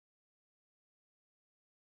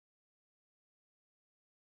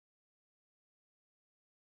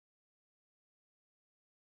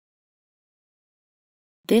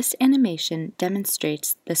This animation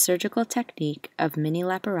demonstrates the surgical technique of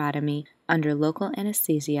mini-laparotomy under local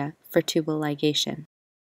anesthesia for tubal ligation.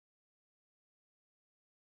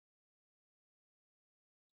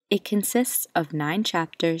 It consists of 9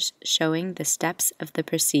 chapters showing the steps of the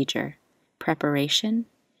procedure: preparation,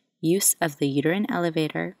 use of the uterine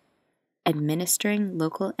elevator, administering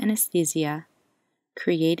local anesthesia,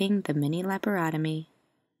 creating the mini-laparotomy,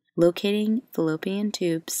 locating fallopian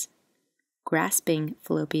tubes, grasping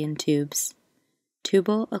fallopian tubes,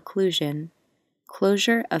 tubal occlusion,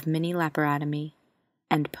 closure of mini-laparotomy,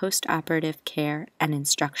 and post-operative care and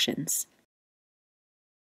instructions.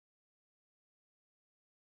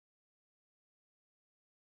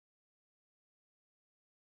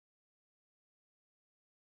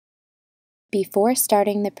 Before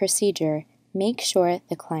starting the procedure, make sure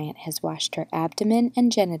the client has washed her abdomen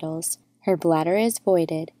and genitals, her bladder is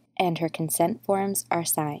voided, and her consent forms are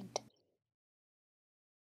signed.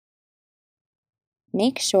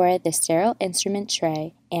 Make sure the sterile instrument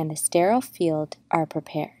tray and the sterile field are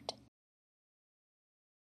prepared.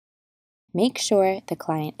 Make sure the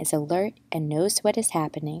client is alert and knows what is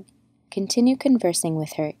happening. Continue conversing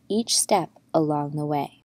with her each step along the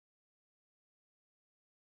way.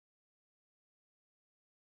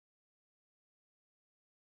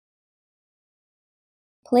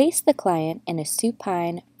 Place the client in a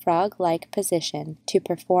supine, frog-like position to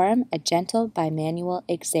perform a gentle bimanual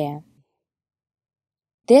exam.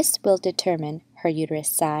 This will determine her uterus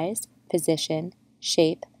size, position,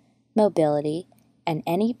 shape, mobility, and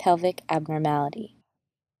any pelvic abnormality.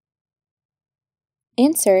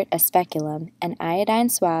 Insert a speculum and iodine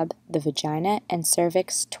swab the vagina and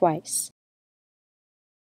cervix twice.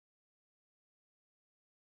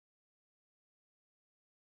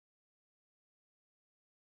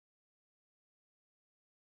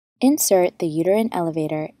 Insert the uterine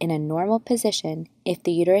elevator in a normal position if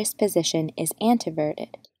the uterus position is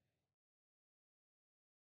anteverted.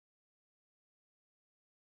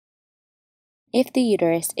 If the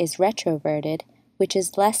uterus is retroverted, which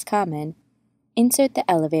is less common, insert the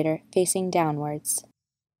elevator facing downwards.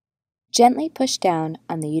 Gently push down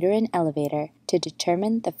on the uterine elevator to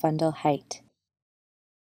determine the fundal height.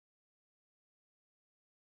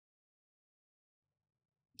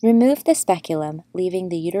 Remove the speculum, leaving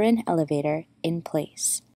the uterine elevator in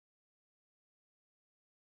place.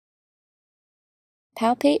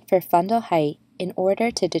 Palpate for fundal height in order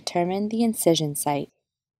to determine the incision site.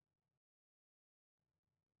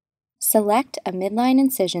 Select a midline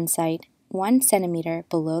incision site 1 cm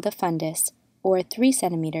below the fundus or 3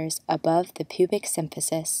 cm above the pubic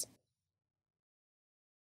symphysis.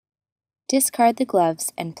 Discard the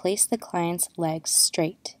gloves and place the client's legs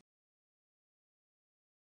straight.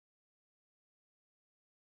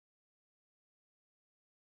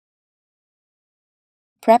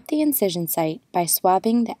 Prep the incision site by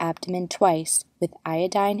swabbing the abdomen twice with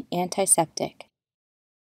iodine antiseptic.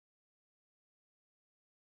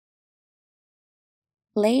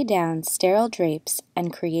 Lay down sterile drapes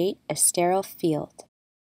and create a sterile field.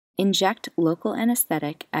 Inject local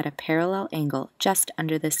anesthetic at a parallel angle just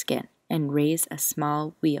under the skin and raise a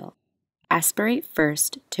small wheel. Aspirate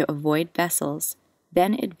first to avoid vessels,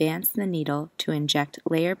 then advance the needle to inject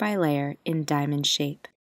layer by layer in diamond shape.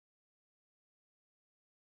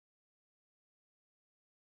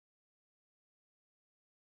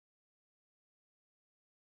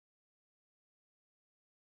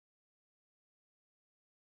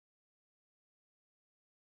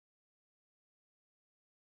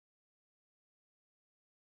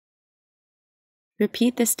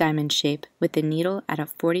 Repeat this diamond shape with the needle at a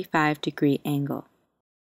 45-degree angle.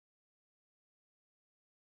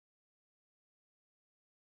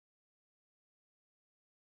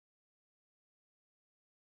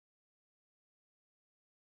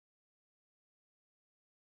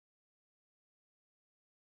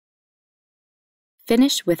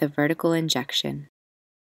 Finish with a vertical injection.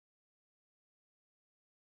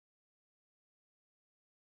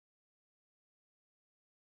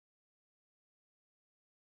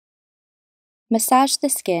 Massage the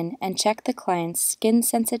skin and check the client's skin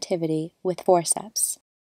sensitivity with forceps.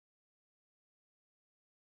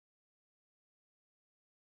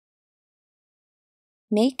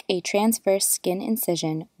 Make a transverse skin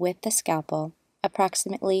incision with the scalpel,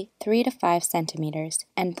 approximately 3 to 5 centimeters,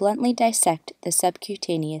 and bluntly dissect the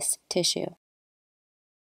subcutaneous tissue.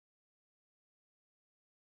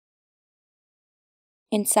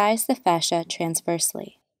 Incise the fascia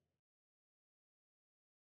transversely.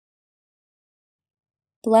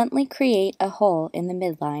 Bluntly create a hole in the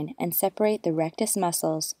midline and separate the rectus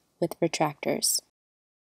muscles with retractors.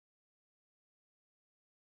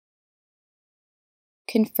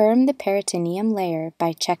 Confirm the peritoneum layer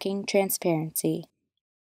by checking transparency.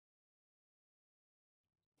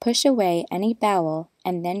 Push away any bowel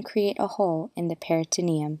and then create a hole in the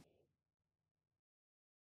peritoneum.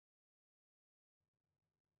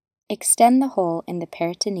 Extend the hole in the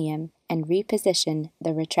peritoneum and reposition the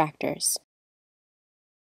retractors.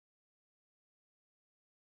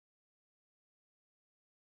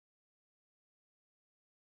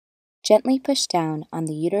 Gently push down on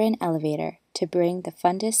the uterine elevator to bring the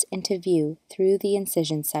fundus into view through the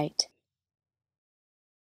incision site.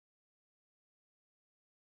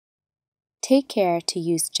 Take care to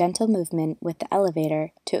use gentle movement with the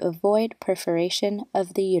elevator to avoid perforation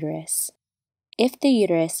of the uterus. If the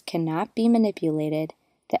uterus cannot be manipulated,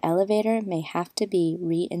 the elevator may have to be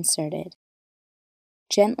reinserted.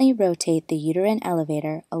 Gently rotate the uterine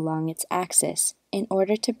elevator along its axis in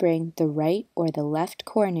order to bring the right or the left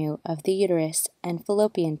cornu of the uterus and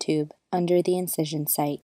fallopian tube under the incision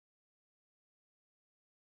site.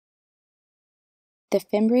 The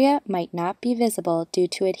fimbria might not be visible due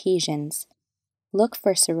to adhesions. Look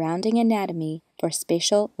for surrounding anatomy for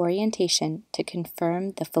spatial orientation to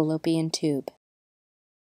confirm the fallopian tube.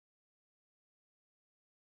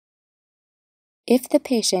 If the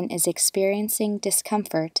patient is experiencing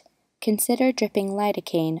discomfort, consider dripping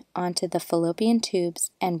lidocaine onto the fallopian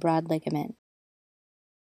tubes and broad ligament.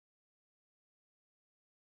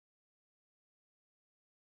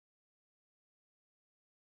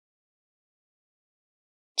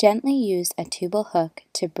 Gently use a tubal hook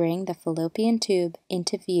to bring the fallopian tube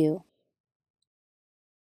into view.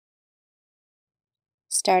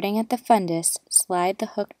 Starting at the fundus, slide the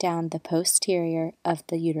hook down the posterior of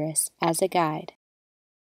the uterus as a guide.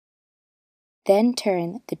 Then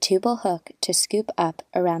turn the tubal hook to scoop up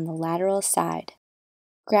around the lateral side.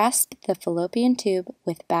 Grasp the fallopian tube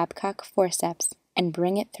with Babcock forceps and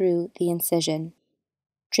bring it through the incision.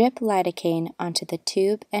 Drip lidocaine onto the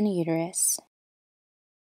tube and uterus.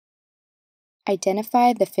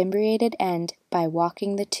 Identify the fimbriated end by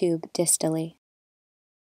walking the tube distally.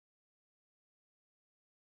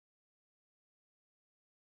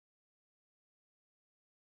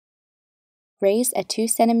 Raise a 2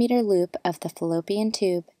 cm loop of the fallopian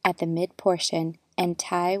tube at the mid portion and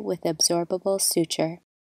tie with absorbable suture.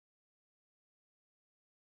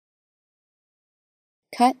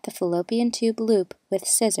 Cut the fallopian tube loop with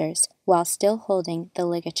scissors while still holding the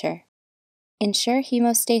ligature. Ensure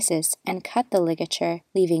hemostasis and cut the ligature,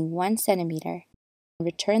 leaving 1 cm.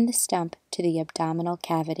 Return the stump to the abdominal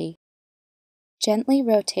cavity. Gently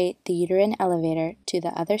rotate the uterine elevator to the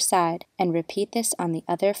other side and repeat this on the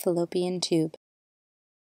other fallopian tube.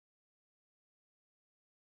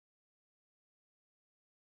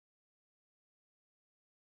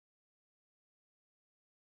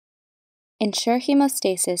 Ensure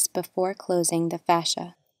hemostasis before closing the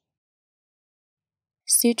fascia.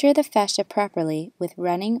 Suture the fascia properly with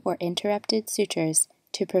running or interrupted sutures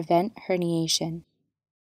to prevent herniation.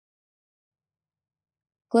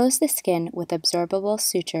 Close the skin with absorbable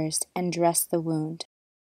sutures and dress the wound.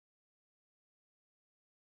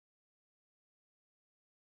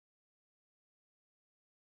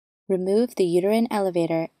 Remove the uterine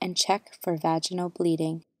elevator and check for vaginal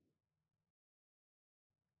bleeding.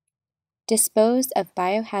 Dispose of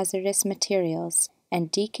biohazardous materials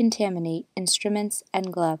and decontaminate instruments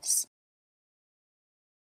and gloves.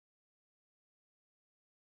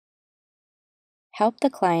 Help the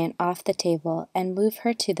client off the table and move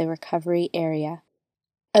her to the recovery area.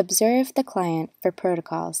 Observe the client for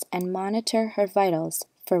protocols and monitor her vitals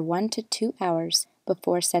for 1 to 2 hours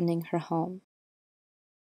before sending her home.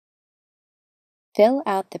 Fill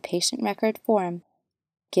out the patient record form,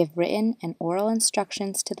 give written and oral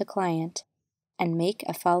instructions to the client, and make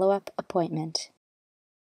a follow-up appointment.